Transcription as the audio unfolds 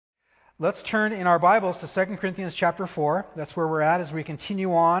Let's turn in our Bibles to 2 Corinthians chapter 4. That's where we're at as we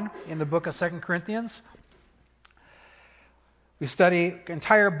continue on in the book of 2 Corinthians. We study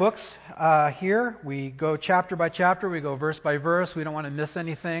entire books here. We go chapter by chapter. We go verse by verse. We don't want to miss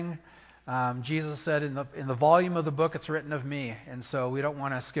anything. Jesus said in the volume of the book, it's written of me. And so we don't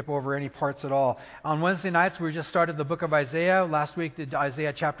want to skip over any parts at all. On Wednesday nights, we just started the book of Isaiah. Last week did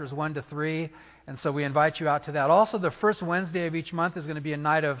Isaiah chapters 1 to 3. And so we invite you out to that. Also, the first Wednesday of each month is going to be a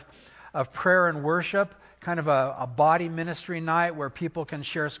night of prayer and worship, kind of a body ministry night where people can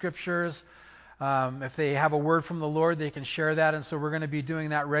share scriptures. If they have a word from the Lord, they can share that. And so we're going to be doing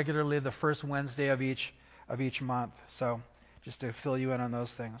that regularly the first Wednesday of each month. So just to fill you in on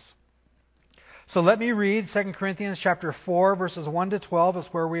those things. So let me read 2 Corinthians chapter 4, verses 1 to 12 is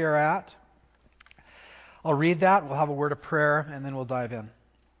where we are at. I'll read that. We'll have a word of prayer, and then we'll dive in.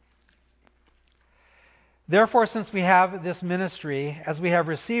 Therefore, since we have this ministry, as we have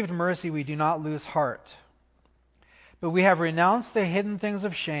received mercy, we do not lose heart. But we have renounced the hidden things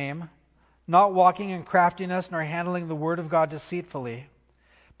of shame, not walking in craftiness, nor handling the word of God deceitfully,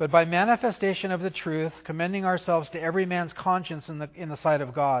 but by manifestation of the truth, commending ourselves to every man's conscience in the sight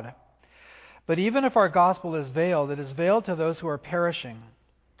of God. But even if our gospel is veiled, it is veiled to those who are perishing,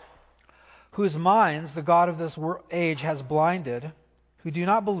 whose minds the God of this age has blinded, who do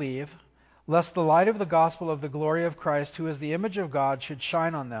not believe, lest the light of the gospel of the glory of Christ, who is the image of God, should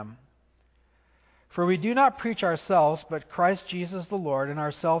shine on them. For we do not preach ourselves, but Christ Jesus the Lord, and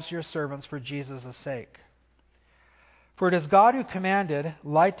ourselves your servants for Jesus' sake. For it is God who commanded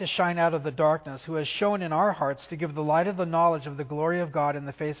light to shine out of the darkness, who has shown in our hearts to give the light of the knowledge of the glory of God in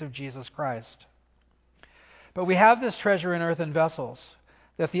the face of Jesus Christ. But we have this treasure in earthen vessels,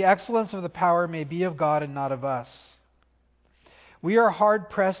 that the excellence of the power may be of God and not of us. We are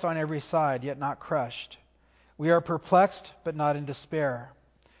hard pressed on every side, yet not crushed. We are perplexed, but not in despair.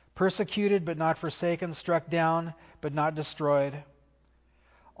 Persecuted, but not forsaken. Struck down, but not destroyed.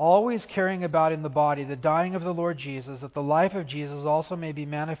 Always carrying about in the body the dying of the Lord Jesus, that the life of Jesus also may be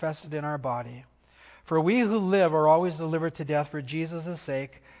manifested in our body. For we who live are always delivered to death for Jesus'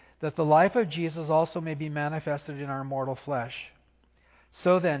 sake, that the life of Jesus also may be manifested in our mortal flesh.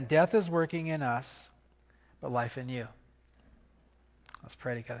 So then, death is working in us, but life in you. Let's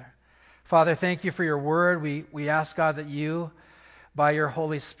pray together. Father, thank you for your word. We ask, God, that you, by your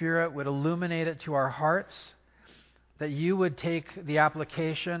Holy Spirit, would illuminate it to our hearts, that you would take the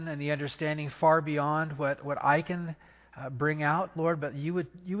application and the understanding far beyond what I can bring out, Lord, but you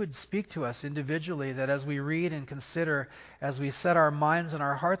would speak to us individually, that as we read and consider, as we set our minds and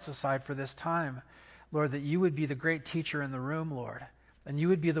our hearts aside for this time, Lord, that you would be the great teacher in the room, Lord, and you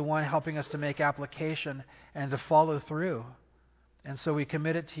would be the one helping us to make application and to follow through. And so we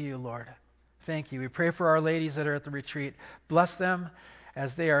commit it to you, Lord. Thank you. We pray for our ladies that are at the retreat. Bless them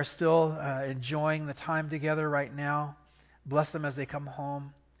as they are still enjoying the time together right now. Bless them as they come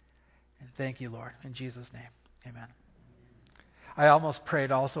home. And thank you, Lord. In Jesus' name, amen. I almost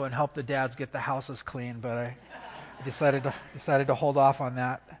prayed also and helped the dads get the houses clean, but I decided to hold off on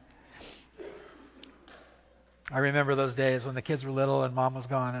that. I remember those days when the kids were little and mom was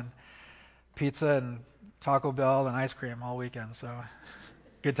gone, and pizza and Taco Bell and ice cream all weekend. So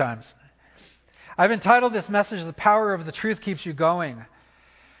good times. I've entitled this message, The Power of the Truth Keeps You Going.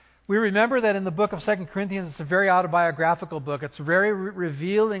 We remember that in the book of 2 Corinthians, it's a very autobiographical book. It's very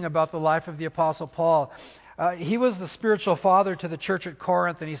revealing about the life of the Apostle Paul. He was the spiritual father to the church at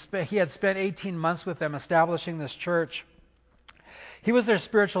Corinth, and he had spent 18 months with them establishing this church. He was their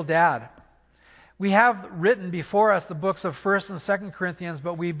spiritual dad. We have written before us the books of 1 and 2 Corinthians,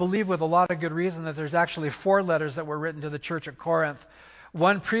 but we believe with a lot of good reason that there's actually 4 letters that were written to the church at Corinth.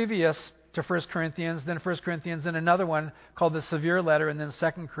 One previous to 1 Corinthians, then 1 Corinthians, and another one called the Severe Letter, and then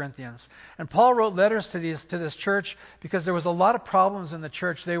 2 Corinthians. And Paul wrote letters to this church because there was a lot of problems in the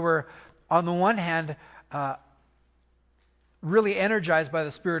church. They were, on the one hand, really energized by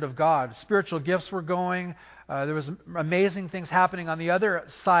the Spirit of God. Spiritual gifts were going. There was amazing things happening. On the other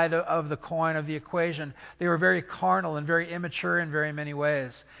side of the coin, of the equation, they were very carnal and very immature in very many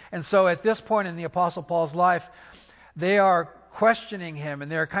ways. And so at this point in the Apostle Paul's life, they are questioning him,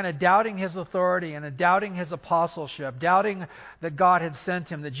 and they're kind of doubting his authority and doubting his apostleship, doubting that God had sent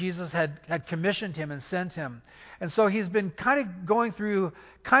him, that Jesus had commissioned him and sent him. And so he's been kind of going through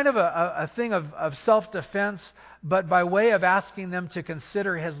kind of a thing of self-defense, but by way of asking them to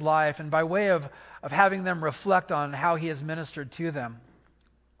consider his life and by way of having them reflect on how he has ministered to them.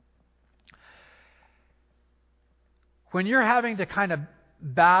 When you're having to kind of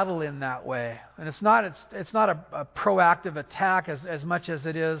battle in that way, and it's not a proactive attack as much as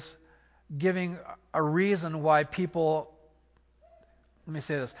it is giving a reason why people let me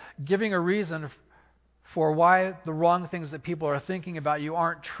say this, giving a reason for why the wrong things that people are thinking about you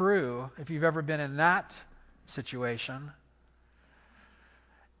aren't true, if you've ever been in that situation,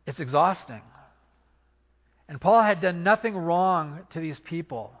 it's exhausting. And Paul had done nothing wrong to these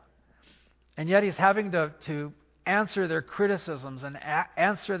people. And yet he's having to answer their criticisms and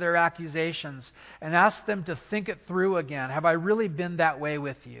answer their accusations and ask them to think it through again. Have I really been that way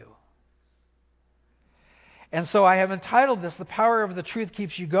with you? And so I have entitled this, The Power of the Truth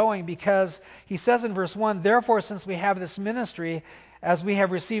Keeps You Going, because he says in verse 1, therefore, since we have this ministry, as we have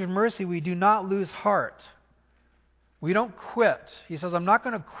received mercy, we do not lose heart. We don't quit. He says, I'm not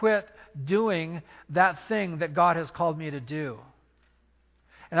going to quit doing that thing that God has called me to do.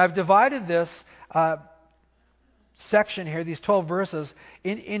 And I've divided this section here, these 12 verses,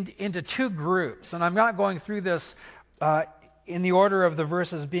 into two groups. And I'm not going through this in the order of the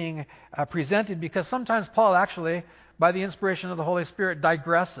verses being presented, because sometimes Paul actually, by the inspiration of the Holy Spirit,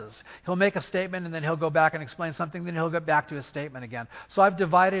 digresses. He'll make a statement and then he'll go back and explain something, then he'll get back to his statement again. So I've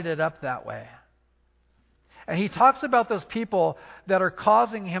divided it up that way. And he talks about those people that are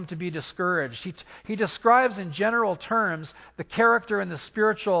causing him to be discouraged. He describes in general terms the character and the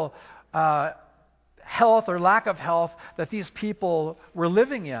spiritual health or lack of health that these people were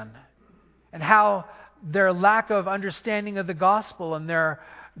living in, and how their lack of understanding of the gospel and their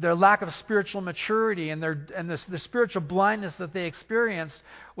lack of spiritual maturity and the spiritual blindness that they experienced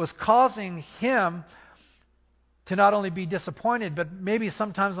was causing him to not only be disappointed, but maybe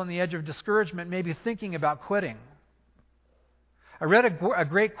sometimes on the edge of discouragement, maybe thinking about quitting. I read a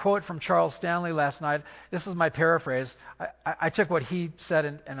great quote from Charles Stanley last night. This is my paraphrase. I took what he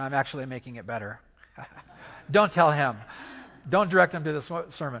said and I'm actually making it better. Don't tell him. Don't direct him to this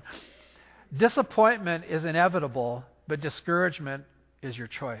sermon. Disappointment is inevitable, but discouragement is your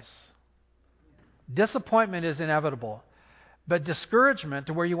choice. Disappointment is inevitable, but discouragement,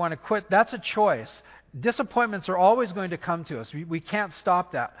 to where you want to quit, that's a choice. Disappointments are always going to come to us. We can't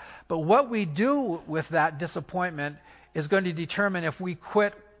stop that. But what we do with that disappointment is going to determine if we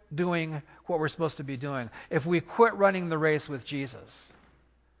quit doing what we're supposed to be doing, if we quit running the race with Jesus.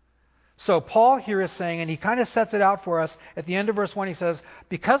 So Paul here is saying, and he kind of sets it out for us at the end of verse 1, he says,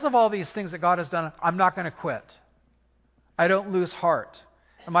 because of all these things that God has done, I'm not going to quit. I don't lose heart.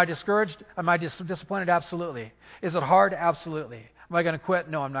 Am I discouraged? Am I disappointed? Absolutely. Is it hard? Absolutely. Am I going to quit?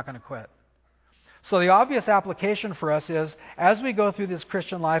 No, I'm not going to quit. So the obvious application for us is, as we go through this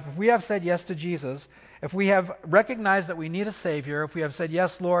Christian life, if we have said yes to Jesus, if we have recognized that we need a Savior, if we have said,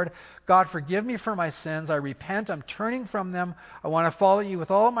 yes, Lord, God, forgive me for my sins, I repent, I'm turning from them, I want to follow you with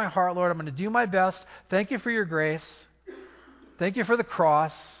all of my heart, Lord, I'm going to do my best, thank you for your grace, thank you for the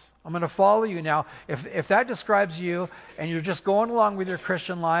cross, I'm going to follow you now. If that describes you, and you're just going along with your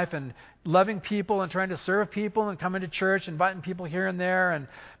Christian life and loving people and trying to serve people and coming to church, inviting people here and there, and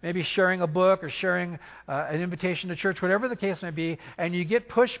maybe sharing a book or sharing an invitation to church, whatever the case may be, and you get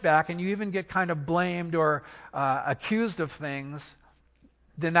pushback and you even get kind of blamed or accused of things,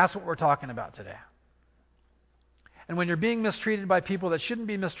 then that's what we're talking about today. And when you're being mistreated by people that shouldn't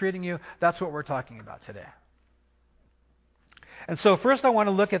be mistreating you, that's what we're talking about today. And so first I want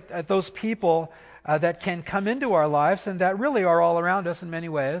to look at those people that can come into our lives and that really are all around us in many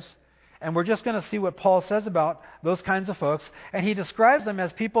ways. And we're just going to see what Paul says about those kinds of folks. And he describes them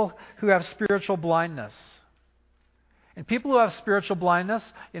as people who have spiritual blindness. And people who have spiritual blindness,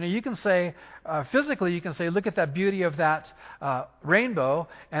 you can say, physically you can say, look at that beauty of that rainbow.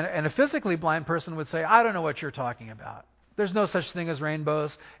 And a physically blind person would say, I don't know what you're talking about. There's no such thing as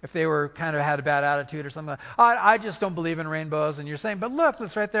rainbows. If they were kind of had a bad attitude or something, I just don't believe in rainbows. And you're saying, but look,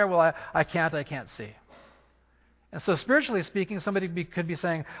 it's right there. Well, I can't see. And so spiritually speaking, somebody could be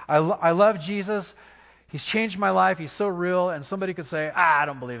saying, I love Jesus. He's changed my life. He's so real. And somebody could say, I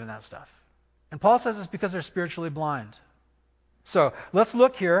don't believe in that stuff. And Paul says it's because they're spiritually blind. So let's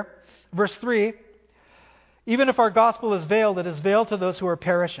look here. Verse 3, even if our gospel is veiled, it is veiled to those who are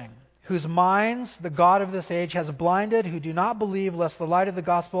perishing, whose minds the God of this age has blinded, who do not believe, lest the light of the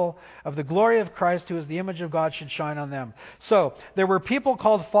gospel of the glory of Christ, who is the image of God, should shine on them. So there were people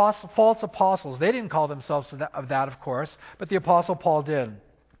called false apostles. They didn't call themselves of that, of course, but the apostle Paul did.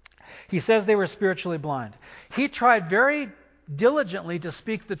 He says they were spiritually blind. He tried very diligently to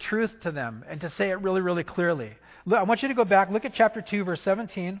speak the truth to them and to say it really, really clearly. I want you to go back, look at chapter 2, verse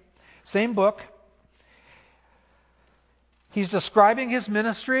 17, same book. He's describing his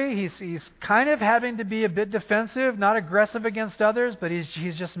ministry. He's kind of having to be a bit defensive, not aggressive against others, but he's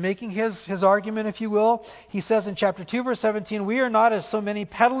just making his argument, if you will. He says in chapter 2, verse 17, we are not as so many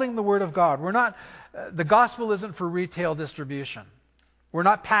peddling the word of God. We're not. The gospel isn't for retail distribution. We're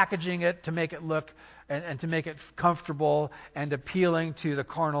not packaging it to make it look and to make it comfortable and appealing to the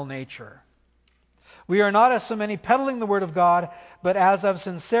carnal nature. We are not as so many peddling the word of God, but as of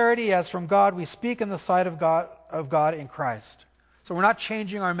sincerity, as from God, we speak in the sight of God in Christ. So we're not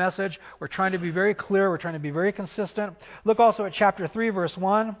changing our message. We're trying to be very clear. We're trying to be very consistent. Look also at chapter 3, verse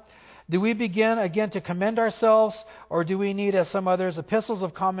 1. Do we begin again to commend ourselves, or do we need, as some others, epistles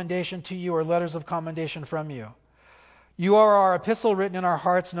of commendation to you or letters of commendation from you? You are our epistle written in our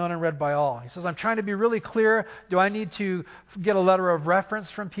hearts, known and read by all. He says, I'm trying to be really clear. Do I need to get a letter of reference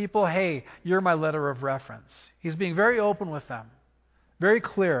from people? Hey, you're my letter of reference. He's being very open with them. Very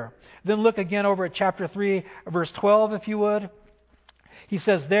clear. Then look again over at chapter 3, verse 12, if you would. He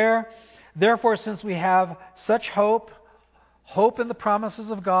says therefore, since we have such hope in the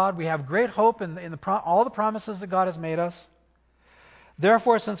promises of God, we have great hope in all the promises that God has made us.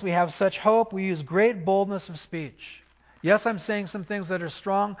 Therefore, since we have such hope, we use great boldness of speech. Yes, I'm saying some things that are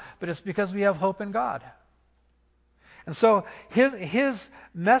strong, but it's because we have hope in God. And so his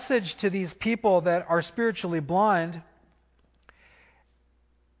message to these people that are spiritually blind,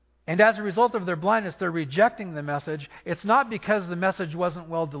 and as a result of their blindness, they're rejecting the message. It's not because the message wasn't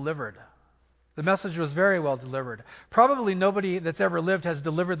well delivered. The message was very well delivered. Probably nobody that's ever lived has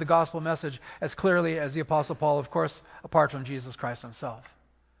delivered the gospel message as clearly as the Apostle Paul, of course, apart from Jesus Christ himself.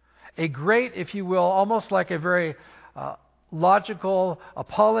 A great, if you will, almost like a very logical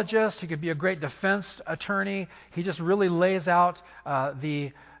apologist. He could be a great defense attorney. He just really lays out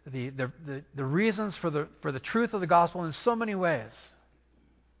the reasons for the truth of the gospel in so many ways.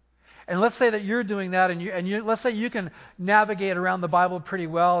 And let's say that you're doing that, and let's say you can navigate around the Bible pretty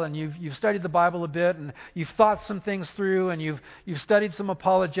well, and you've studied the Bible a bit, and you've thought some things through, and you've studied some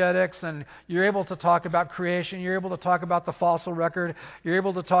apologetics, and you're able to talk about creation, you're able to talk about the fossil record, you're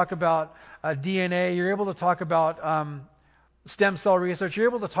able to talk about DNA, you're able to talk about stem cell research, you're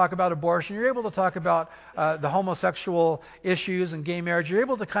able to talk about abortion, you're able to talk about the homosexual issues and gay marriage, you're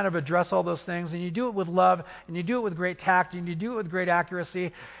able to kind of address all those things, and you do it with love, and you do it with great tact, and you do it with great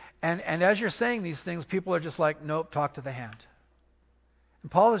accuracy. And as you're saying these things, people are just like, nope, talk to the hand. And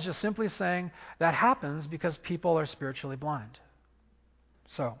Paul is just simply saying that happens because people are spiritually blind.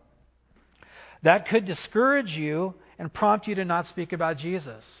 So, that could discourage you and prompt you to not speak about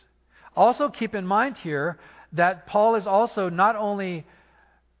Jesus. Also keep in mind here that Paul is also the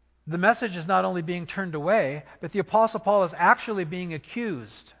message is not only being turned away, but the Apostle Paul is actually being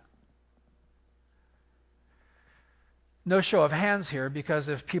accused. No show of hands here, because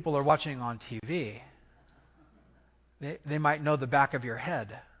if people are watching on TV, they might know the back of your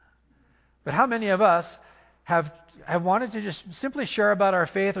head. But how many of us have wanted to just simply share about our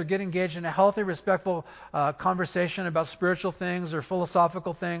faith or get engaged in a healthy, respectful conversation about spiritual things or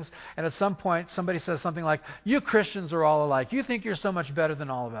philosophical things, and at some point somebody says something like, you Christians are all alike. You think you're so much better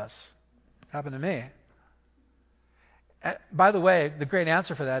than all of us. Happened to me. By the way, the great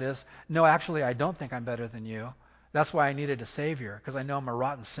answer for that is, no, actually, I don't think I'm better than you. That's why I needed a Savior, because I know I'm a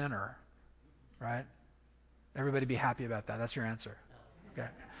rotten sinner, right? Everybody be happy about that. That's your answer. Okay,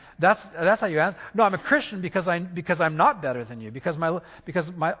 that's how you answer. No, I'm a Christian because I'm not better than you, because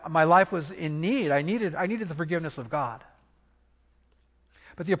my life was in need. I needed the forgiveness of God.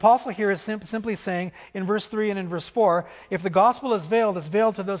 But the apostle here is simply saying in verse 3 and in verse 4, if the gospel is veiled, it's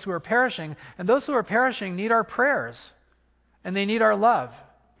veiled to those who are perishing, and those who are perishing need our prayers, and they need our love.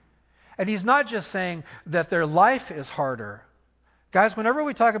 And he's not just saying that their life is harder. Guys, whenever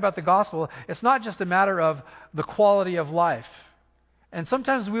we talk about the gospel, it's not just a matter of the quality of life. And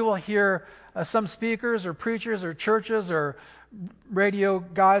sometimes we will hear some speakers or preachers or churches or radio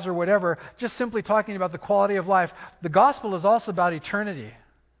guys or whatever just simply talking about the quality of life. The gospel is also about eternity.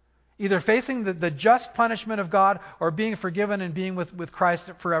 Either facing the just punishment of God or being forgiven and being with Christ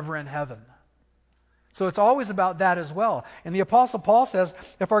forever in heaven. So it's always about that as well. And the Apostle Paul says,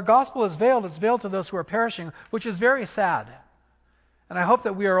 if our gospel is veiled, it's veiled to those who are perishing, which is very sad. And I hope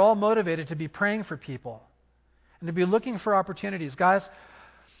that we are all motivated to be praying for people and to be looking for opportunities. Guys,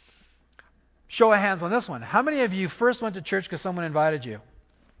 show of hands on this one. How many of you first went to church because someone invited you?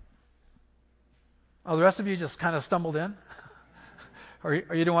 Oh, the rest of you just kind of stumbled in? or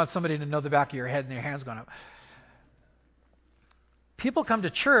you don't want somebody to know the back of your head and your hands going up? People come to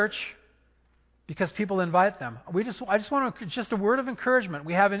church because people invite them. I just want just a word of encouragement.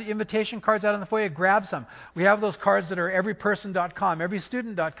 We have invitation cards out in the foyer. Grab some. We have those cards that are everyperson.com,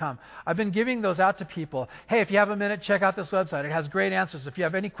 everystudent.com. I've been giving those out to people. Hey, if you have a minute, check out this website. It has great answers. If you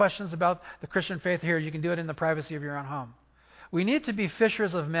have any questions about the Christian faith here, you can do it in the privacy of your own home. We need to be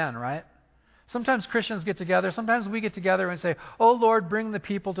fishers of men, right? Sometimes Christians get together. Sometimes we get together and say, oh, Lord, bring the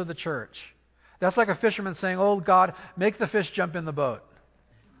people to the church. That's like a fisherman saying, oh, God, make the fish jump in the boat.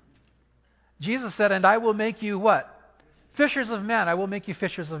 Jesus said, and I will make you what? Fishers of men. I will make you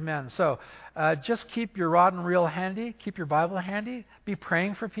fishers of men. So just keep your rod and reel handy. Keep your Bible handy. Be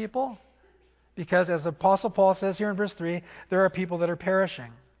praying for people. Because as the Apostle Paul says here in verse 3, there are people that are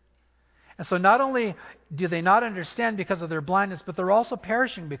perishing. And so not only do they not understand because of their blindness, but they're also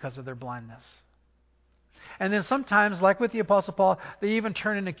perishing because of their blindness. And then sometimes, like with the Apostle Paul, they even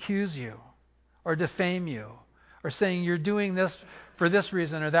turn and accuse you or defame you or saying you're doing this for this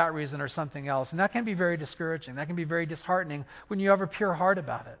reason or that reason or something else. And that can be very discouraging. That can be very disheartening when you have a pure heart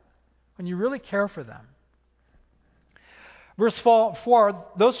about it, when you really care for them. Verse 4,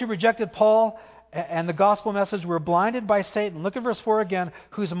 those who rejected Paul and the gospel message were blinded by Satan. Look at verse 4 again,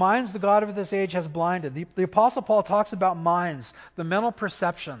 whose minds the God of this age has blinded. The Apostle Paul talks about minds, the mental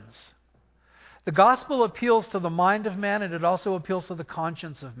perceptions. The gospel appeals to the mind of man, and it also appeals to the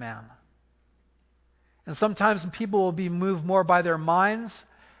conscience of man. And sometimes people will be moved more by their minds.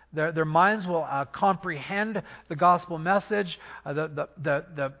 Their minds will comprehend the gospel message,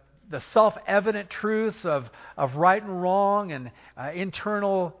 the self-evident truths of right and wrong and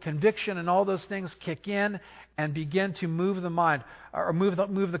internal conviction and all those things kick in and begin to move the mind or move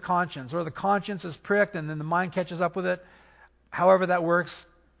the conscience. Or the conscience is pricked and then the mind catches up with it. However that works,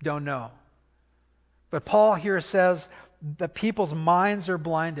 don't know. But Paul here says that people's minds are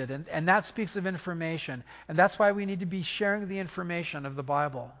blinded, and that speaks of information. And that's why we need to be sharing the information of the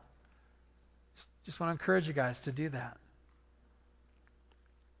Bible. Just want to encourage you guys to do that.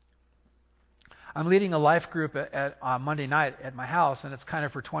 I'm leading a life group on Monday night at my house, and it's kind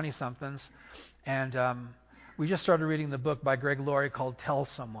of for 20-somethings. And we just started reading the book by Greg Laurie called Tell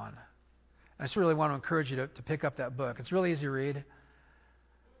Someone. I just really want to encourage you to pick up that book. It's really easy to read.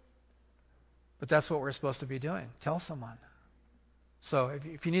 But that's what we're supposed to be doing. Tell someone. So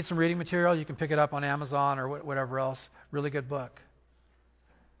if you need some reading material, you can pick it up on Amazon or whatever else. Really good book.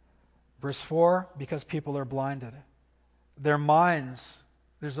 Verse 4, because people are blinded. Their minds,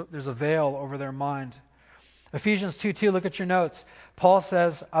 there's a veil over their mind. Ephesians 2:2, look at your notes. Paul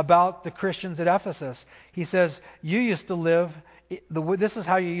says about the Christians at Ephesus, he says, you used to live, this is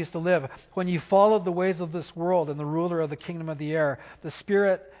how you used to live, when you followed the ways of this world and the ruler of the kingdom of the air, the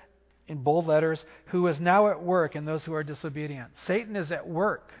spirit, in bold letters, who is now at work in those who are disobedient. Satan is at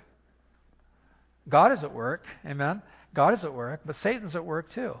work. God is at work. Amen. God is at work, but Satan's at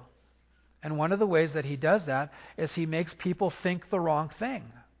work too. And one of the ways that he does that is he makes people think the wrong thing.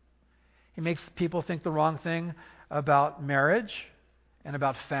 He makes people think the wrong thing about marriage and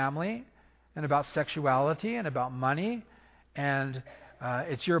about family and about sexuality and about money. And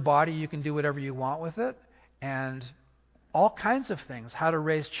it's your body. You can do whatever you want with it. And all kinds of things. How to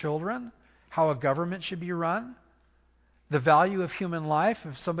raise children, how a government should be run, the value of human life.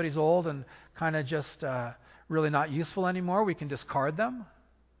 If somebody's old and kind of just really not useful anymore, we can discard them.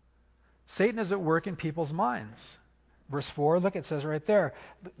 Satan is at work in people's minds. Verse 4, look, it says right there,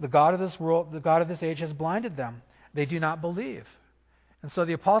 the God of this world, the God of this age has blinded them. They do not believe. And so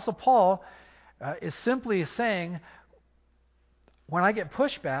the Apostle Paul is simply saying, when I get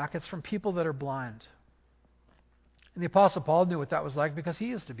pushback, it's from people that are blind. And the Apostle Paul knew what that was like because he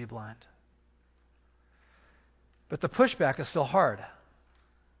used to be blind. But the pushback is still hard.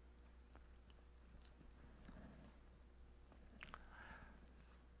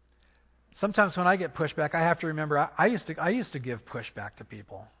 Sometimes when I get pushback, I have to remember I used to give pushback to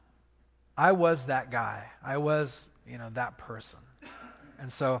people. I was that guy. I was, that person.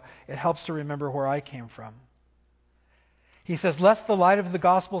 And so it helps to remember where I came from. He says, lest the light of the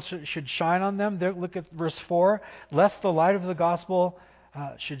gospel should shine on them. There, look at verse 4. Lest the light of the gospel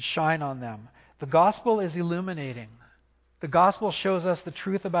should shine on them. The gospel is illuminating. The gospel shows us the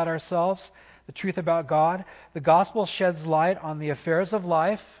truth about ourselves, the truth about God. The gospel sheds light on the affairs of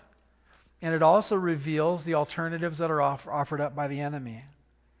life, and it also reveals the alternatives that are offered up by the enemy.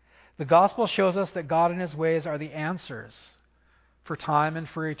 The gospel shows us that God and His ways are the answers for time and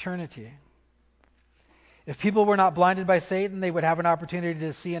for eternity. If people were not blinded by Satan, they would have an opportunity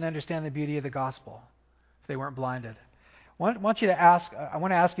to see and understand the beauty of the gospel if they weren't blinded. I want to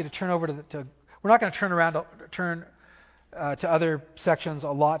ask you to turn over to we're not going to turn to other sections a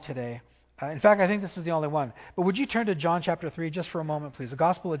lot today. In fact, I think this is the only one. But would you turn to John chapter 3 just for a moment, please? The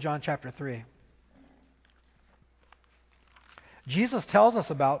Gospel of John chapter 3. Jesus tells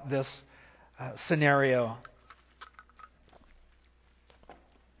us about this scenario.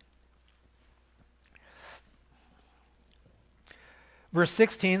 Verse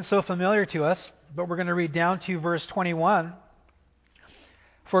 16, so familiar to us, but we're going to read down to verse 21.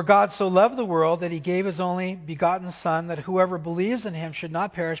 For God so loved the world that He gave His only begotten Son, that whoever believes in Him should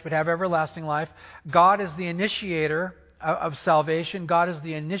not perish but have everlasting life. God is the initiator of salvation. God is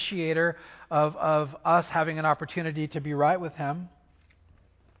the initiator of us having an opportunity to be right with Him.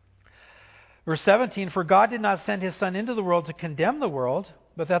 Verse 17, for God did not send His Son into the world to condemn the world,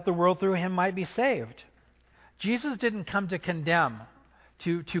 but that the world through Him might be saved. Jesus didn't come to condemn,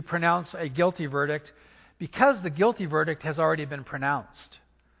 to pronounce a guilty verdict, because the guilty verdict has already been pronounced.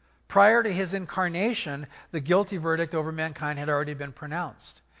 Prior to His incarnation, the guilty verdict over mankind had already been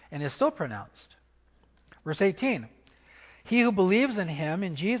pronounced, and is still pronounced. Verse 18, he who believes in Him,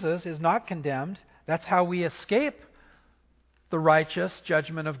 in Jesus, is not condemned. That's how we escape the righteous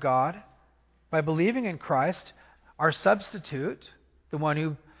judgment of God, by believing in Christ, our substitute, the one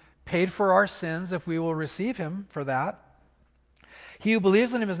who paid for our sins if we will receive Him for that. He who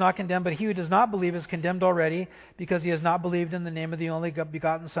believes in Him is not condemned, but he who does not believe is condemned already, because he has not believed in the name of the only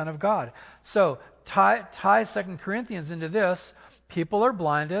begotten Son of God. So, tie 2 Corinthians into this. People are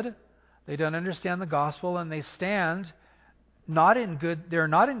blinded, they don't understand the gospel, and they stand they're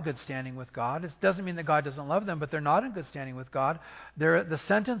not in good standing with God. It doesn't mean that God doesn't love them, but they're not in good standing with God. The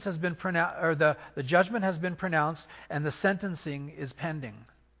sentence has been pronounced, or the judgment has been pronounced, and the sentencing is pending.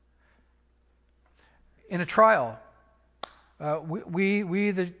 In a trial,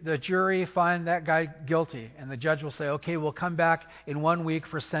 the jury find that guy guilty, and the judge will say, okay, we'll come back in 1 week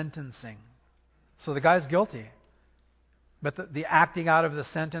for sentencing. So the guy's guilty, but the acting out of the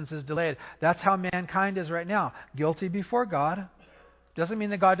sentence is delayed. That's how mankind is right now. Guilty before God. Doesn't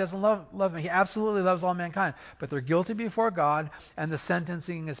mean that God doesn't love them. He absolutely loves all mankind. But they're guilty before God, and the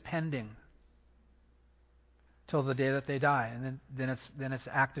sentencing is pending till the day that they die, and then it's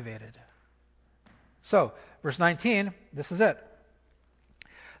activated. So, verse 19, this is it.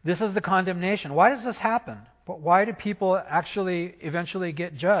 This is the condemnation. Why does this happen? Why do people actually eventually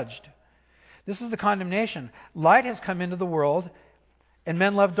get judged? This is the condemnation. Light has come into the world, and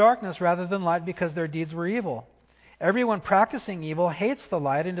men love darkness rather than light because their deeds were evil. Everyone practicing evil hates the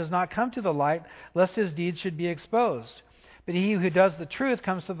light and does not come to the light, lest his deeds should be exposed. But he who does the truth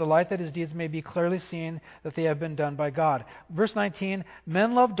comes to the light, that his deeds may be clearly seen that they have been done by God. Verse 19,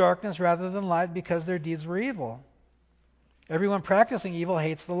 men love darkness rather than light because their deeds were evil. Everyone practicing evil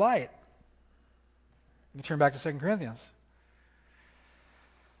hates the light. You turn back to 2 Corinthians.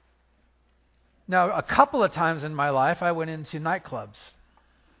 Now, a couple of times in my life, I went into nightclubs.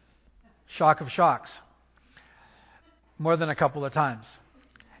 Shock of shocks. More than a couple of times.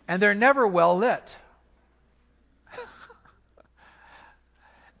 And they're never well lit.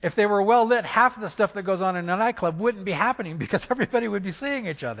 If they were well lit, half of the stuff that goes on in a nightclub wouldn't be happening because everybody would be seeing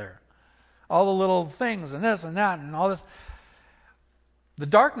each other. All the little things and this and that and all this. The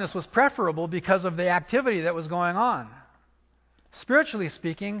darkness was preferable because of the activity that was going on. Spiritually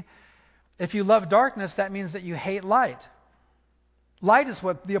speaking, if you love darkness, that means that you hate light. Light is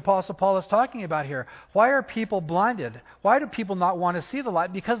what the Apostle Paul is talking about here. Why are people blinded? Why do people not want to see the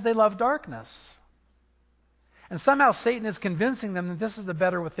light? Because they love darkness. And somehow Satan is convincing them that this is the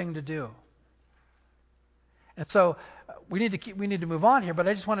better thing to do. And so we need to move on here, but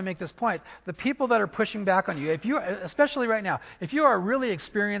I just want to make this point. The people that are pushing back on you, especially right now, if you are really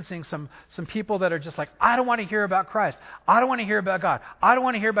experiencing some people that are just like, I don't want to hear about Christ. I don't want to hear about God. I don't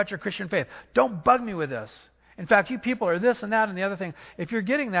want to hear about your Christian faith. Don't bug me with this. In fact, you people are this and that and the other thing. If you're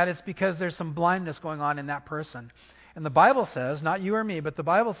getting that, it's because there's some blindness going on in that person. And the Bible says, not you or me, but the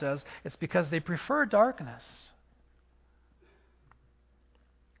Bible says, it's because they prefer darkness.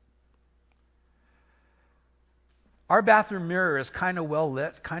 Our bathroom mirror is kind of well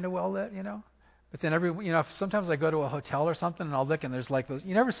lit, you know. But then sometimes I go to a hotel or something and I'll look and there's like those.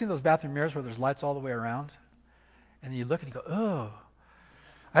 You never seen those bathroom mirrors where there's lights all the way around? And you look and you go, oh,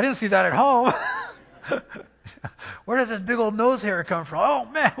 I didn't see that at home. Where does this big old nose hair come from?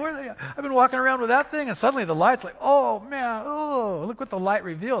 Oh man, where are they? I've been walking around with that thing and suddenly the light's like, oh man, oh, look what the light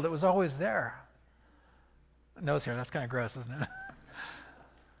revealed. It was always there. Nose hair, that's kind of gross, isn't it?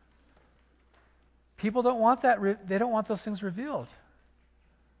 People don't want that. They don't want those things revealed.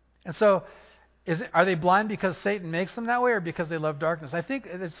 And so, are they blind because Satan makes them that way, or because they love darkness? I think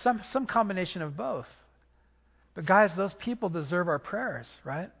it's some combination of both. But guys, those people deserve our prayers,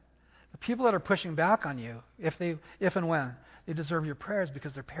 right? The people that are pushing back on you, if and when, they deserve your prayers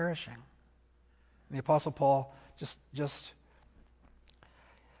because they're perishing. And the Apostle Paul just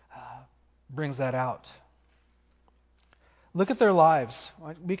brings that out. Look at their lives.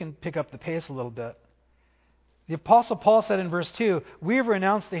 We can pick up the pace a little bit. The Apostle Paul said in verse 2, we have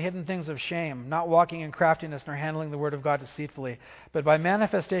renounced the hidden things of shame, not walking in craftiness nor handling the word of God deceitfully, but by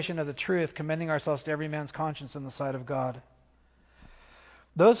manifestation of the truth, commending ourselves to every man's conscience in the sight of God.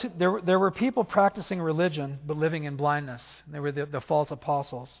 There were people practicing religion but living in blindness. They were the false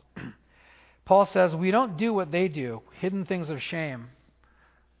apostles. Paul says, we don't do what they do, hidden things of shame.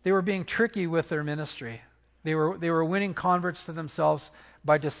 They were being tricky with their ministry. They were winning converts to themselves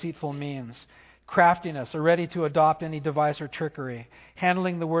by deceitful means. Craftiness, or ready to adopt any device or trickery.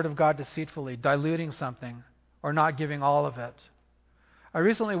 Handling the Word of God deceitfully, diluting something, or not giving all of it. I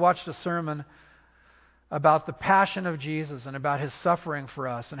recently watched a sermon about the passion of Jesus and about His suffering for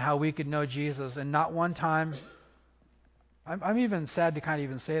us and how we could know Jesus. And not one time, I'm even sad to kind of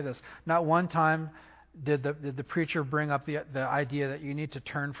even say this, not one time did the preacher bring up the idea that you need to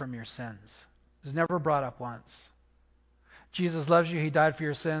turn from your sins. It was never brought up once. Jesus loves you. He died for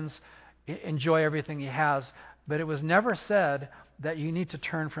your sins. Enjoy everything He has. But it was never said that you need to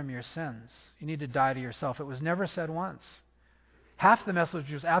turn from your sins. You need to die to yourself. It was never said once. Half the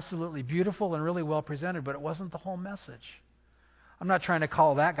message was absolutely beautiful and really well presented, but it wasn't the whole message. I'm not trying to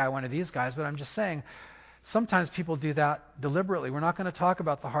call that guy one of these guys, but I'm just saying sometimes people do that deliberately. We're not going to talk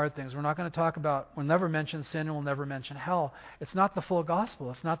about the hard things. We'll never mention sin, and we'll never mention hell. It's not the full gospel.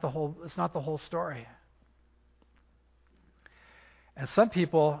 It's not the whole story. And some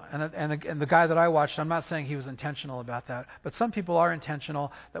people, and the guy that I watched, I'm not saying he was intentional about that, but some people are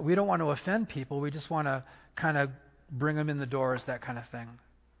intentional that we don't want to offend people. We just want to kind of bring them in the doors, that kind of thing.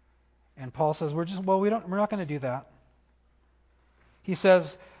 And Paul says, we're not going to do that. He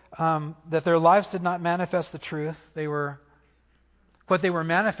says that their lives did not manifest the truth. What they were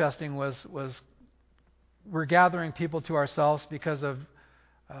manifesting was we're gathering people to ourselves because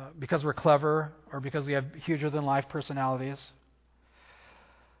we're clever or because we have huger than life personalities.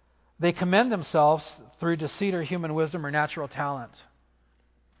 They commend themselves through deceit or human wisdom or natural talent.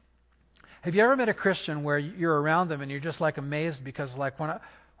 Have you ever met a Christian where you're around them and you're just like amazed because like when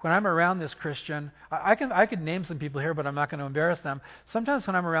I'm around this Christian, I could name some people here, but I'm not going to embarrass them. Sometimes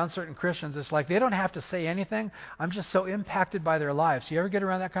when I'm around certain Christians, it's like they don't have to say anything. I'm just so impacted by their lives. You ever get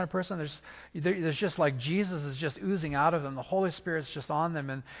around that kind of person? There's just like Jesus is just oozing out of them. The Holy Spirit's just on them.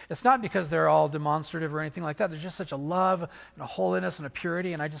 And it's not because they're all demonstrative or anything like that. There's just such a love and a holiness and a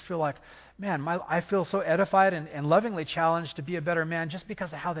purity. And I just feel like, man, I feel so edified and lovingly challenged to be a better man just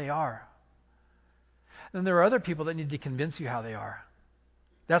because of how they are. Then there are other people that need to convince you how they are.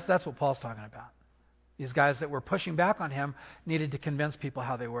 That's what Paul's talking about. These guys that were pushing back on him needed to convince people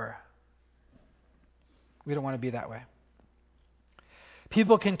how they were. We don't want to be that way.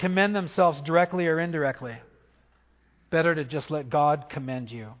 People can commend themselves directly or indirectly. Better to just let God commend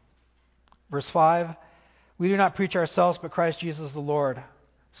you. Verse 5, we do not preach ourselves, but Christ Jesus the Lord.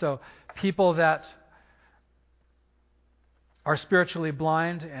 So people that are spiritually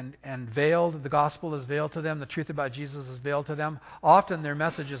blind and veiled, the gospel is veiled to them, the truth about Jesus is veiled to them. Often their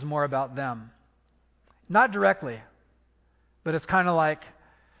message is more about them. Not directly, but it's kind of like,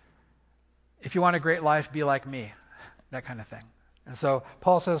 if you want a great life, be like me, that kind of thing. And so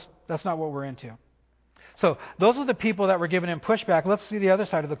Paul says that's not what we're into. So those are the people that were giving him pushback. Let's see the other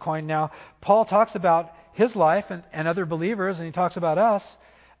side of the coin now. Paul talks about his life and other believers, and he talks about us.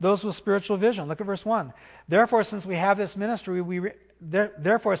 Those with spiritual vision. Look at verse 1. Therefore, since we have this ministry,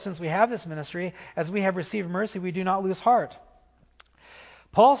 as we have received mercy, we do not lose heart.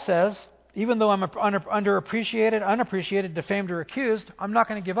 Paul says, even though I'm underappreciated, unappreciated, defamed, or accused, I'm not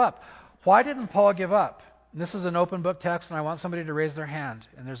going to give up. Why didn't Paul give up? And this is an open book text, and I want somebody to raise their hand.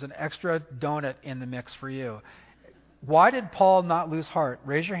 And there's an extra donut in the mix for you. Why did Paul not lose heart?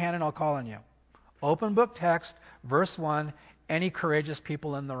 Raise your hand and I'll call on you. Open book text, verse 1. Any courageous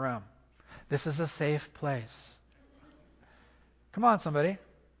people in the room. This is a safe place. Come on, somebody.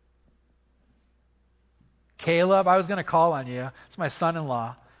 Caleb, I was going to call on you. It's my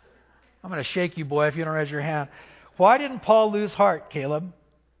son-in-law. I'm going to shake you, boy, if you don't raise your hand. Why didn't Paul lose heart, Caleb?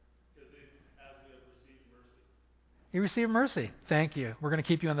 Because as we have received mercy. You received mercy. Thank you. We're going to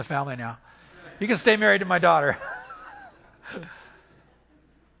keep you in the family now. You can stay married to my daughter.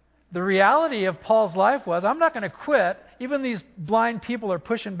 The reality of Paul's life was, I'm not going to quit. Even these blind people are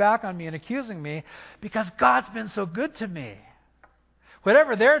pushing back on me and accusing me because God's been so good to me.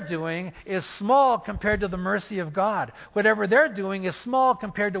 Whatever they're doing is small compared to the mercy of God. Whatever they're doing is small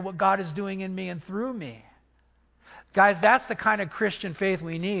compared to what God is doing in me and through me. Guys, that's the kind of Christian faith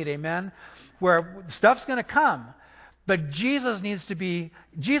we need, amen? Where stuff's going to come, but Jesus is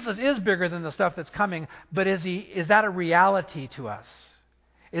bigger than the stuff that's coming, but is that a reality to us?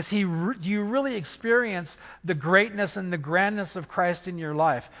 Do you really experience the greatness and the grandness of Christ in your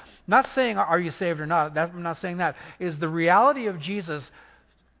life? Not saying, are you saved or not? I'm not saying that. Is the reality of Jesus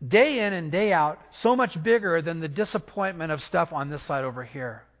day in and day out so much bigger than the disappointment of stuff on this side over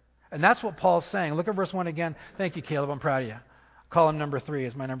here? And that's what Paul's saying. Look at verse 1 again. Thank you, Caleb. I'm proud of you. Column number 3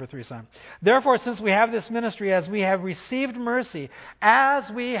 is my number 3 son. Therefore, since we have this ministry, as we have received mercy, because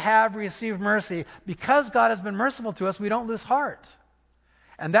God has been merciful to us, we don't lose heart.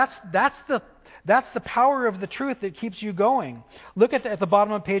 And that's the power of the truth that keeps you going. Look at the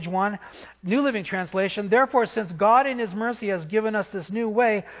bottom of page 1, New Living Translation. Therefore, since God in His mercy has given us this new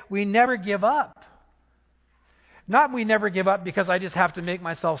way, we never give up. Not we never give up because I just have to make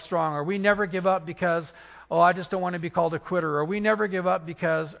myself strong, or we never give up because, I just don't want to be called a quitter, or we never give up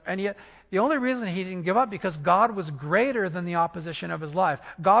because, and yet the only reason He didn't give up because God was greater than the opposition of His life.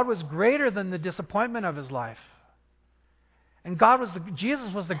 God was greater than the disappointment of His life. And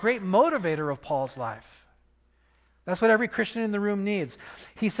Jesus was the great motivator of Paul's life. That's what every Christian in the room needs.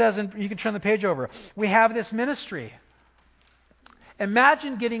 He says, and you can turn the page over, we have this ministry.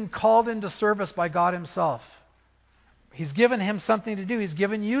 Imagine getting called into service by God Himself. He's given him something to do. He's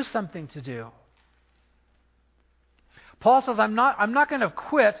given you something to do. Paul says, I'm not going to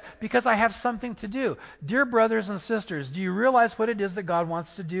quit because I have something to do. Dear brothers and sisters, do you realize what it is that God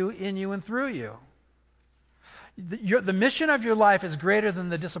wants to do in you and through you? The mission of your life is greater than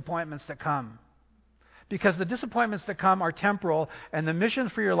the disappointments that come. Because the disappointments that come are temporal, and the mission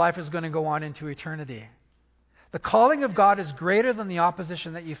for your life is going to go on into eternity. The calling of God is greater than the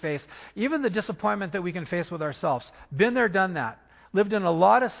opposition that you face, even the disappointment that we can face with ourselves. Been there, done that. Lived in a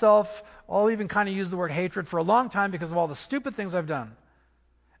lot of I'll even kind of use the word hatred for a long time because of all the stupid things I've done.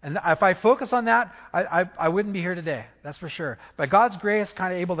 And if I focus on that, I wouldn't be here today, that's for sure. By God's grace,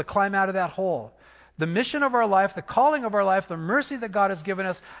 kind of able to climb out of that hole. The mission of our life, the calling of our life, the mercy that God has given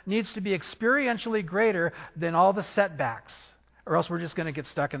us needs to be experientially greater than all the setbacks, or else we're just going to get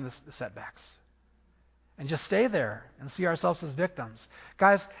stuck in the setbacks. And just stay there and see ourselves as victims.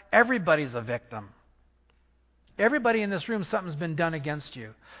 Guys, everybody's a victim. Everybody in this room, something's been done against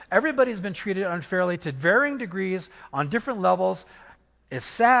you. Everybody's been treated unfairly to varying degrees on different levels. It's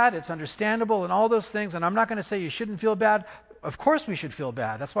sad, it's understandable, and all those things. And I'm not going to say you shouldn't feel bad. Of course we should feel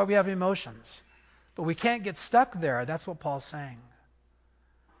bad. That's why we have emotions. But we can't get stuck there. That's what Paul's saying.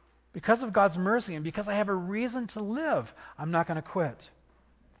 Because of God's mercy and because I have a reason to live, I'm not going to quit.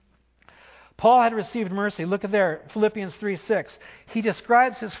 Paul had received mercy. Look at there, Philippians 3:6. He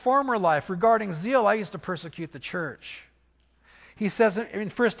describes his former life regarding zeal. I used to persecute the church. He says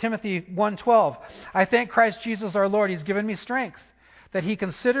in 1 Timothy 1:12, I thank Christ Jesus our Lord. He's given me strength, that He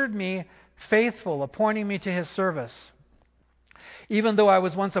considered me faithful, appointing me to His service. Even though I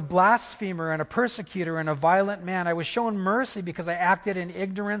was once a blasphemer and a persecutor and a violent man, I was shown mercy because I acted in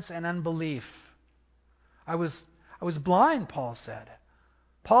ignorance and unbelief. I was blind, Paul said.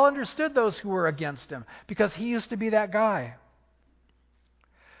 Paul understood those who were against him because he used to be that guy.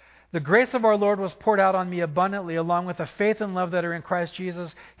 The grace of our Lord was poured out on me abundantly, along with the faith and love that are in Christ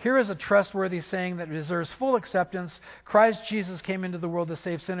Jesus. Here is a trustworthy saying that deserves full acceptance. Christ Jesus came into the world to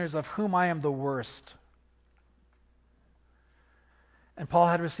save sinners, of whom I am the worst. And Paul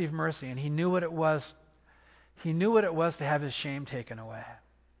had received mercy, and he knew what it was. He knew what it was to have his shame taken away.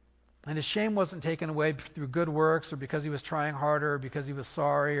 And his shame wasn't taken away through good works or because he was trying harder or because he was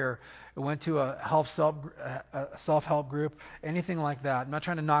sorry or went to a self-help group, anything like that. I'm not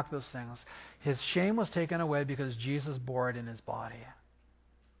trying to knock those things. His shame was taken away because Jesus bore it in His body.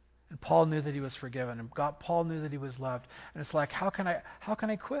 And Paul knew that he was forgiven. And Paul knew that he was loved. And it's like, how can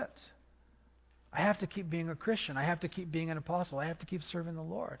I quit? I have to keep being a Christian. I have to keep being an apostle. I have to keep serving the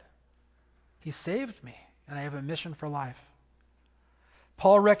Lord. He saved me, and I have a mission for life.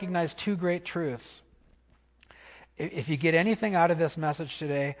 Paul recognized two great truths. If you get anything out of this message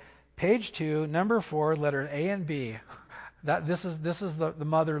today, page 2, number 4, letter A and B. This is the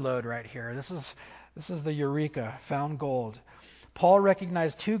mother lode right here. This is the eureka, found gold. Paul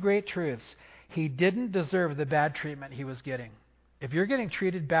recognized two great truths. He didn't deserve the bad treatment he was getting. If you're getting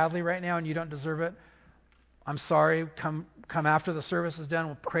treated badly right now and you don't deserve it, I'm sorry. Come after the service is done.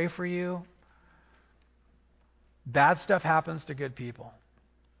 We'll pray for you. Bad stuff happens to good people.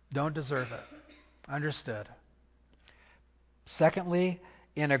 Don't deserve it. Understood. Secondly,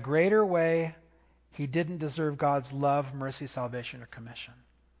 in a greater way, he didn't deserve God's love, mercy, salvation, or commission.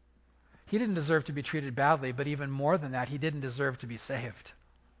 He didn't deserve to be treated badly, but even more than that, he didn't deserve to be saved.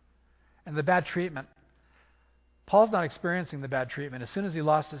 And the bad treatment, Paul's not experiencing the bad treatment. As soon as he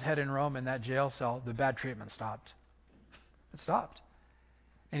lost his head in Rome in that jail cell, the bad treatment stopped. It stopped.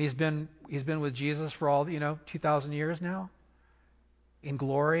 And he's been with Jesus for all, 2,000 years now, in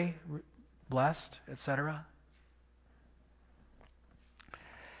glory, blessed, etc.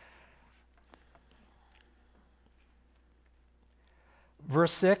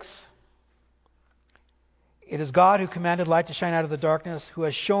 Verse 6, It is God who commanded light to shine out of the darkness, who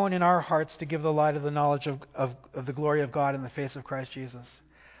has shown in our hearts to give the light of the knowledge of the glory of God in the face of Christ Jesus.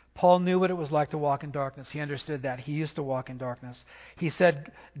 Paul knew what it was like to walk in darkness. He understood that. He used to walk in darkness. He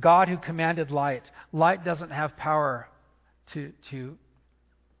said, God who commanded light. Light doesn't have power to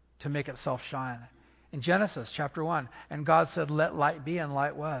make itself shine. In Genesis chapter 1, and God said, let light be, and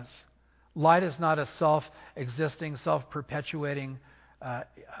light was. Light is not a self-existing, self-perpetuating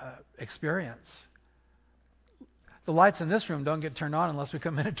experience. The lights in this room don't get turned on unless we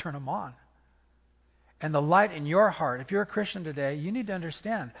come in and turn them on. And the light in your heart, if you're a Christian today, you need to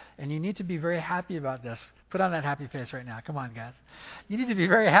understand, and you need to be very happy about this. Put on that happy face right now. Come on, guys. You need to be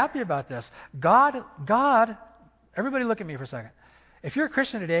very happy about this. God, everybody look at me for a second. If you're a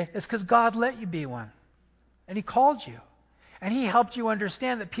Christian today, it's because God let you be one. And He called you. And He helped you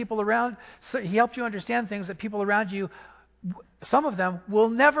understand that He helped you understand things that people around you, some of them, will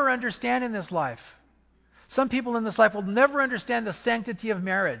never understand in this life. Some people in this life will never understand the sanctity of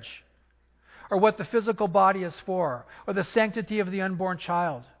marriage, or what the physical body is for, or the sanctity of the unborn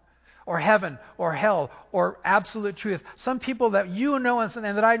child, or heaven, or hell, or absolute truth. Some people that you know and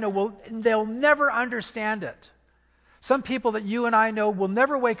that I know, they'll never understand it. Some people that you and I know will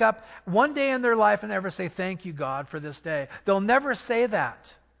never wake up one day in their life and ever say, thank you, God, for this day. They'll never say that.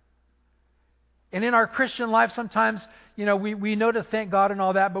 And in our Christian life, sometimes, we know to thank God and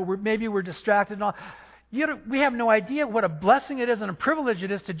all that, but maybe we're distracted and all. We have no idea what a blessing it is and a privilege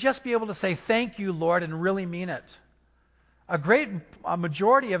it is to just be able to say, thank you, Lord, and really mean it. A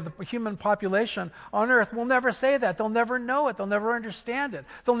majority of the human population on earth will never say that. They'll never know it. They'll never understand it.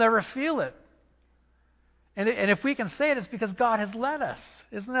 They'll never feel it. And if we can say it, it's because God has led us.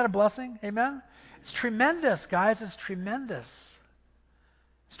 Isn't that a blessing? Amen? It's tremendous, guys. It's tremendous.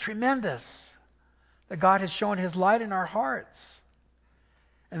 It's tremendous that God has shown His light in our hearts.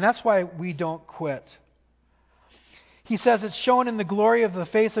 And that's why we don't quit. He says it's shown in the glory of the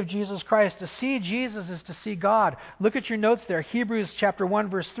face of Jesus Christ. To see Jesus is to see God. Look at your notes there. Hebrews chapter 1,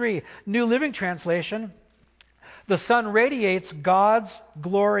 verse 3. New Living Translation. The sun radiates God's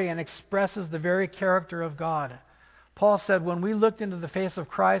glory and expresses the very character of God. Paul said, when we looked into the face of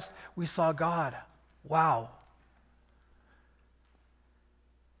Christ, we saw God. Wow.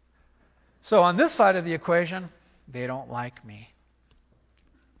 So on this side of the equation, they don't like me.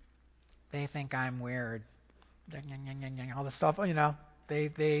 They think I'm weird. All this stuff,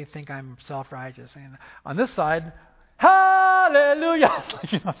 they think I'm self-righteous. And on this side, hallelujah!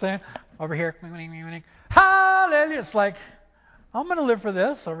 You know what I'm saying? Over here, hallelujah! It's like, I'm going to live for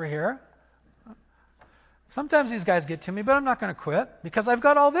this over here. Sometimes these guys get to me, but I'm not going to quit because I've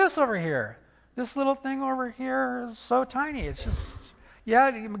got all this over here. This little thing over here is so tiny. It's just,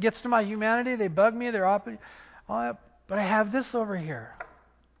 it gets to my humanity. They bug me. They're up. But I have this over here.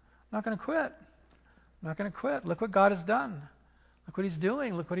 I'm not going to quit. I'm not going to quit. Look what God has done. Look what He's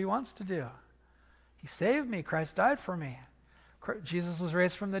doing. Look what He wants to do. He saved me. Christ died for me. Jesus was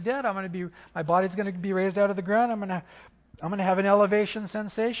raised from the dead. My body's going to be raised out of the ground. I'm going to have an elevation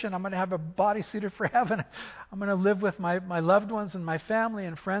sensation. I'm going to have a body suited for heaven. I'm going to live with my loved ones and my family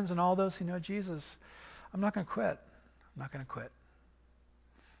and friends and all those who know Jesus. I'm not going to quit. I'm not going to quit.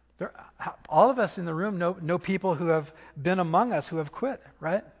 All of us in the room know people who have been among us who have quit,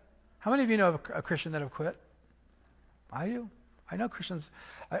 right? How many of you know of a Christian that have quit? I do. I know Christians.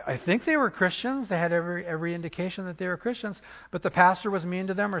 I think they were Christians. They had every indication that they were Christians, but the pastor was mean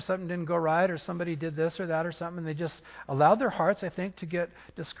to them, or something didn't go right, or somebody did this or that or something, and they just allowed their hearts, I think, to get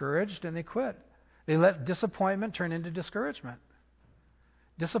discouraged, and they quit. They let disappointment turn into discouragement.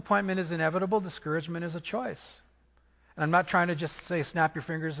 Disappointment is inevitable. Discouragement is a choice. And I'm not trying to just say snap your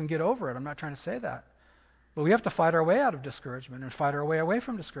fingers and get over it. I'm not trying to say that. But we have to fight our way out of discouragement and fight our way away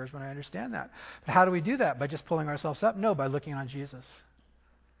from discouragement. I understand that. But how do we do that? By just pulling ourselves up? No, by looking on Jesus.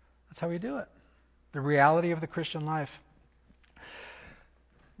 That's how we do it. The reality of the Christian life.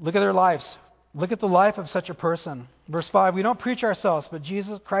 Look at their lives. Look at the life of such a person. Verse 5, we don't preach ourselves, but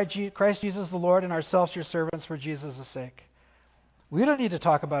Christ Jesus the Lord, and ourselves your servants for Jesus' sake. We don't need to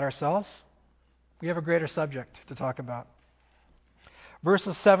talk about ourselves. We have a greater subject to talk about.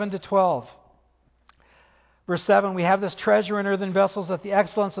 Verses 7 to 12. Verse 7, we have this treasure in earthen vessels that the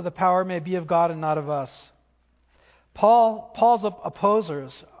excellence of the power may be of God and not of us. Paul's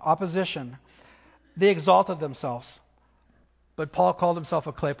opposition, they exalted themselves. But Paul called himself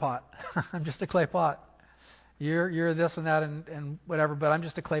a clay pot. I'm just a clay pot. You're this and that and whatever, but I'm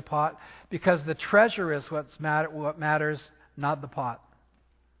just a clay pot. Because the treasure is what matters, not the pot.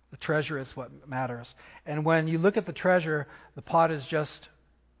 The treasure is what matters. And when you look at the treasure, the pot is just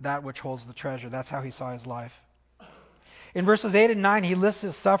that which holds the treasure. That's how he saw his life. In verses 8 and 9, he lists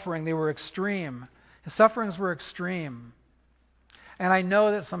his suffering. They were extreme. His sufferings were extreme. And I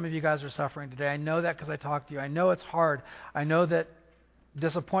know that some of you guys are suffering today. I know that because I talked to you. I know it's hard. I know that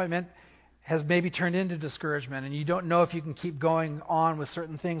disappointment has maybe turned into discouragement, and you don't know if you can keep going on with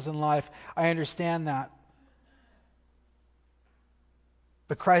certain things in life. I understand that.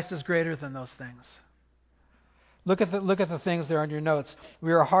 But Christ is greater than those things. Look at the things there on your notes.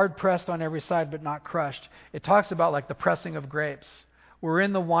 We are hard pressed on every side, but not crushed. It talks about like the pressing of grapes. We're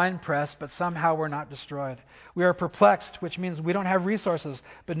in the wine press, but somehow we're not destroyed. We are perplexed, which means we don't have resources,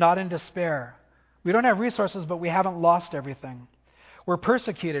 but not in despair. We don't have resources, but we haven't lost everything. We're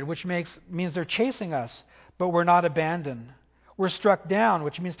persecuted, which means they're chasing us, but we're not abandoned. We're struck down,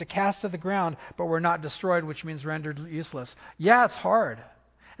 which means to cast to the ground, but we're not destroyed, which means rendered useless. Yeah, it's hard.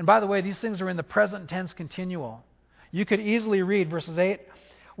 And by the way, these things are in the present tense continual. You could easily read verses 8.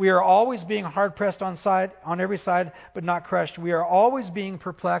 We are always being hard-pressed on every side, but not crushed. We are always being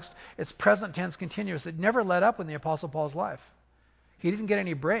perplexed. It's present tense continuous. It never let up in the Apostle Paul's life. He didn't get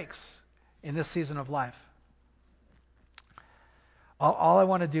any breaks in this season of life. All I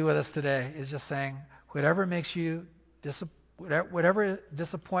want to do with us today is just saying, whatever makes you, whatever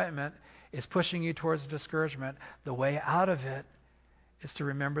disappointment is pushing you towards discouragement, the way out of it is to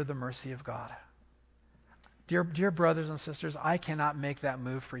remember the mercy of God. Dear brothers and sisters, I cannot make that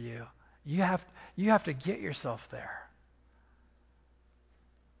move for you. You have to get yourself there.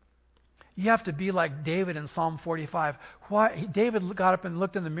 You have to be like David in Psalm 45. David got up and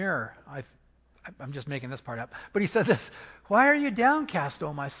looked in the mirror. I'm just making this part up. But he said this, "Why are you downcast,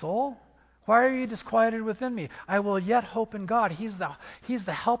 O my soul? Why are you disquieted within me? I will yet hope in God. He's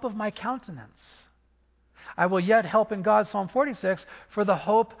the help of my countenance. I will yet help in God," Psalm 46, "for the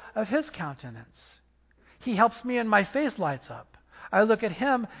hope of His countenance. He helps me and my face lights up. I look at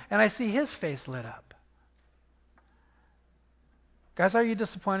Him and I see His face lit up." Guys, are you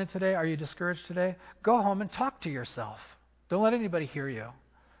disappointed today? Are you discouraged today? Go home and talk to yourself. Don't let anybody hear you.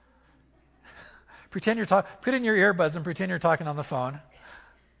 Pretend you're put in your earbuds and pretend you're talking on the phone.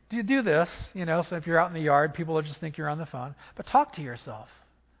 You do this, so if you're out in the yard, people will just think you're on the phone. But talk to yourself.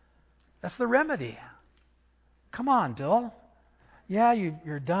 That's the remedy. Come on, Bill. Yeah,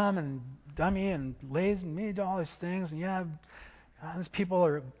 you're dumb and dummy and lazy and me do all these things, and yeah, these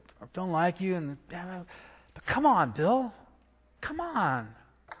people don't like you, but come on, Bill. Come on.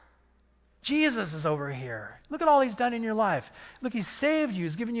 Jesus is over here. Look at all He's done in your life. Look, He's saved you.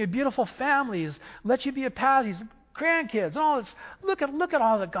 He's given you a beautiful family. He's let you be a pastor. He's grandkids, all this. Look at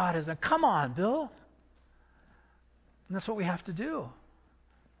all that God has done. Come on, Bill. And that's what we have to do.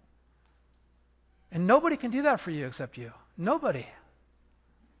 And nobody can do that for you except you. Nobody.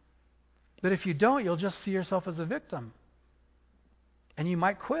 But if you don't, you'll just see yourself as a victim. And you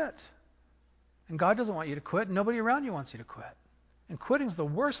might quit. And God doesn't want you to quit. Nobody around you wants you to quit. And quitting is the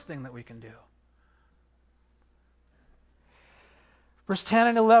worst thing that we can do. Verse 10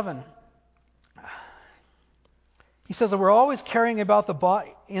 and 11. He says that we're always carrying about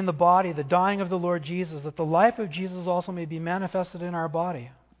in the body the dying of the Lord Jesus, that the life of Jesus also may be manifested in our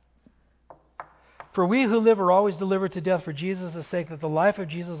body. For we who live are always delivered to death for Jesus' sake, that the life of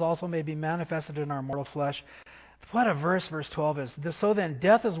Jesus also may be manifested in our mortal flesh. What a verse 12 is. So then,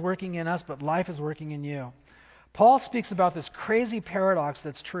 death is working in us, but life is working in you. Paul speaks about this crazy paradox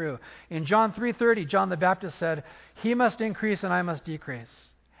that's true. In John 3:30, John the Baptist said, "He must increase and I must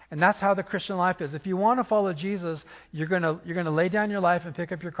decrease." And that's how the Christian life is. If you want to follow Jesus, you're going to lay down your life and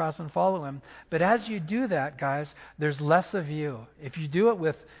pick up your cross and follow Him. But as you do that, guys, there's less of you. If you do it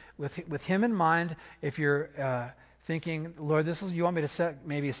with Him in mind, if you're thinking, "Lord, you want me to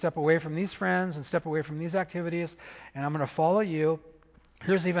maybe step away from these friends and step away from these activities, and I'm going to follow you."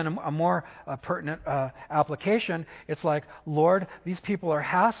 Here's even a more pertinent application. It's like, "Lord, these people are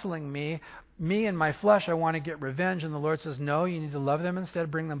hassling me. Me and my flesh, I want to get revenge." And the Lord says, "No, you need to love them instead.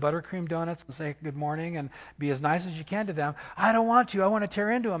 Bring them buttercream donuts and say good morning and be as nice as you can to them." "I don't want to. I want to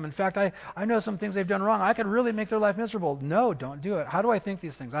tear into them. In fact, I know some things they've done wrong. I could really make their life miserable." "No, don't do it." "How do I think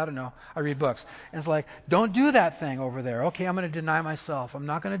these things?" "I don't know. I read books." And it's like, "Don't do that thing over there." "Okay, I'm going to deny myself. I'm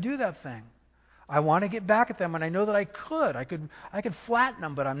not going to do that thing. I want to get back at them, and I know that I could flatten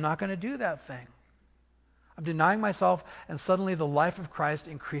them, but I'm not going to do that thing. I'm denying myself, and suddenly the life of Christ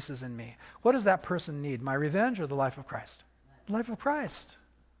increases in me." What does that person need? My revenge or the life of Christ? The life of Christ.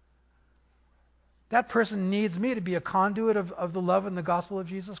 That person needs me to be a conduit of the love and the gospel of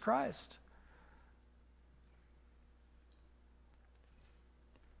Jesus Christ.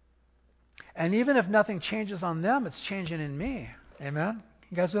 And even if nothing changes on them, it's changing in me. Amen?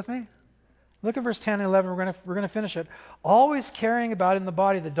 You guys with me? Look at verse 10 and 11. We're going to finish it. "Always carrying about in the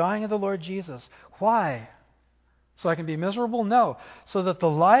body the dying of the Lord Jesus." Why? So I can be miserable? No. So that the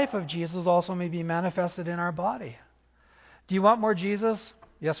life of Jesus also may be manifested in our body. Do you want more Jesus?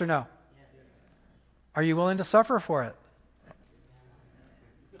 Yes or no? Are you willing to suffer for it?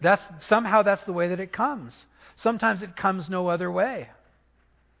 Somehow that's the way that it comes. Sometimes it comes no other way.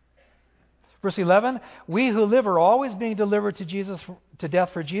 Verse 11, we who live are always being delivered to death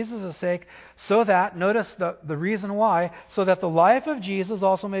for Jesus' sake, so that, notice the reason why, so that the life of Jesus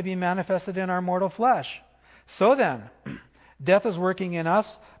also may be manifested in our mortal flesh. So then, death is working in us,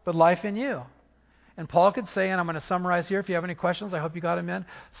 but life in you. And Paul could say, and I'm going to summarize here if you have any questions, I hope you got them in.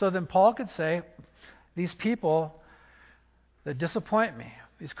 So then Paul could say, these people that disappoint me,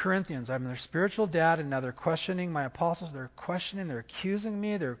 these Corinthians, I'm their spiritual dad, and now they're questioning my apostles, they're accusing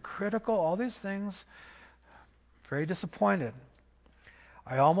me, they're critical, all these things. Very disappointed.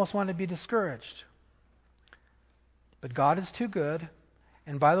 I almost want to be discouraged. But God is too good.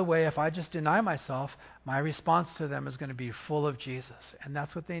 And by the way, if I just deny myself, my response to them is going to be full of Jesus. And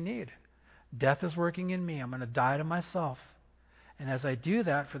that's what they need. Death is working in me. I'm going to die to myself. And as I do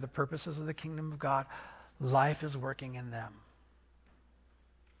that for the purposes of the kingdom of God, life is working in them.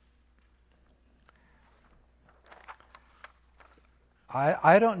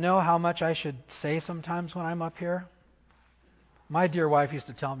 I don't know how much I should say sometimes when I'm up here. My dear wife used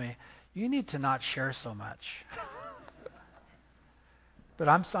to tell me, you need to not share so much. But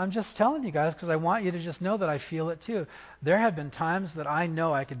I'm just telling you guys because I want you to just know that I feel it too. There have been times that I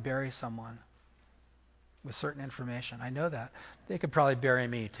know I could bury someone with certain information. I know that. They could probably bury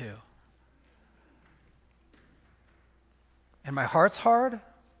me too. And my heart's hard,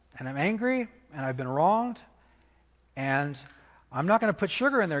 and I'm angry, and I've been wronged, and I'm not going to put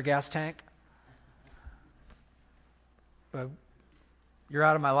sugar in their gas tank, but you're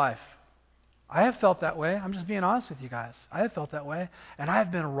out of my life. I have felt that way. I'm just being honest with you guys. I have felt that way, and I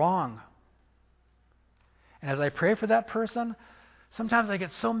have been wrong. And as I pray for that person, sometimes I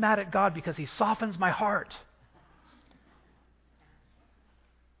get so mad at God because He softens my heart.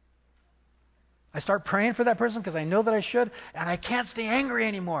 I start praying for that person because I know that I should, and I can't stay angry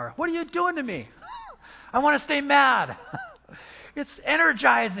anymore. What are you doing to me? I want to stay mad. It's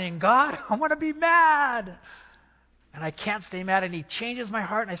energizing, God. I want to be mad. And I can't stay mad, and He changes my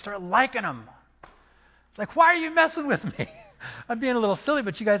heart, and I start liking Him. It's like, why are you messing with me? I'm being a little silly,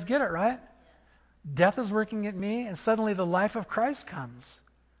 but you guys get it, right? Death is working at me, and suddenly the life of Christ comes.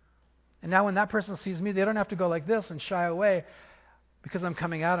 And now when that person sees me, they don't have to go like this and shy away because I'm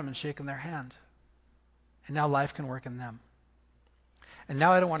coming at them and shaking their hand. And now life can work in them. And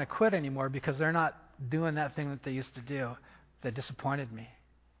now I don't want to quit anymore because they're not doing that thing that they used to do that disappointed me.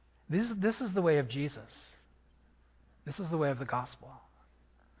 This is the way of Jesus. This is the way of the gospel.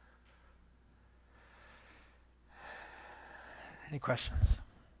 Any questions?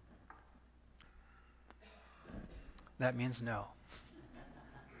 That means no.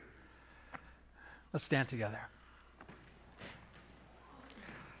 Let's stand together.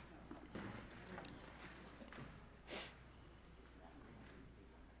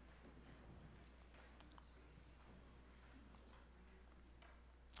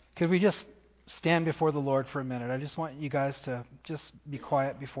 Could we just stand before the Lord for a minute? I just want you guys to just be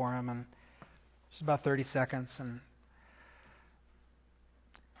quiet before Him, and just about 30 seconds. And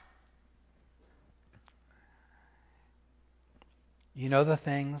you know the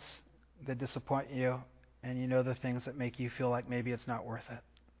things that disappoint you, and you know the things that make you feel like maybe it's not worth it.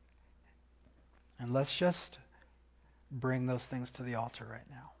 And let's just bring those things to the altar right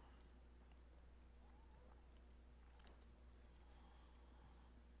now.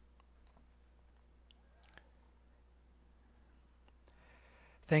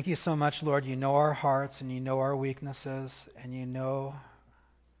 Thank you so much, Lord. You know our hearts, and you know our weaknesses, and you know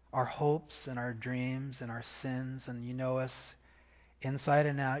our hopes and our dreams and our sins, and you know us inside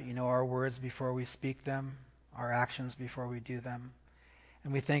and out. You know our words before we speak them, our actions before we do them.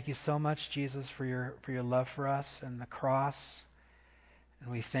 And we thank you so much, Jesus, for your love for us and the cross. And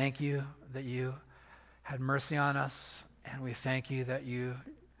we thank you that you had mercy on us, and we thank you that you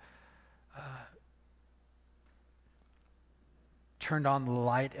turned on the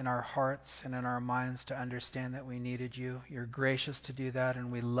light in our hearts and in our minds to understand that we needed you. You're gracious to do that,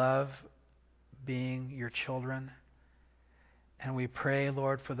 and we love being your children. And we pray,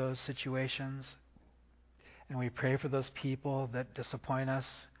 Lord, for those situations, and we pray for those people that disappoint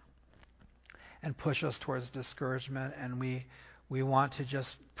us and push us towards discouragement. And we want to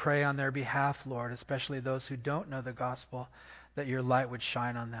just pray on their behalf, Lord, especially those who don't know the gospel, that your light would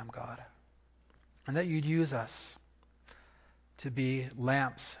shine on them, God, and that you'd use us to be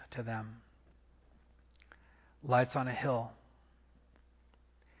lamps to them, lights on a hill.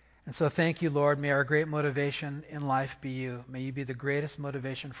 And so thank you, Lord. May our great motivation in life be you. May you be the greatest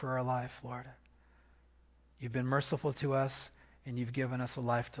motivation for our life, Lord. You've been merciful to us, and you've given us a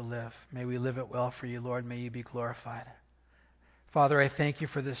life to live. May we live it well for you, Lord. May you be glorified. Father, I thank you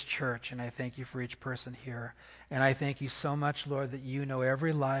for this church, and I thank you for each person here. And I thank you so much, Lord, that you know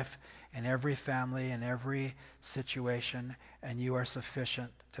every life and every family and every situation, and you are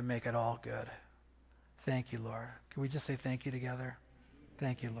sufficient to make it all good. Thank you, Lord. Can we just say thank you together?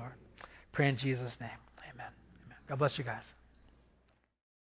 Thank you, Lord. Pray in Jesus' name. Amen. Amen. God bless you guys.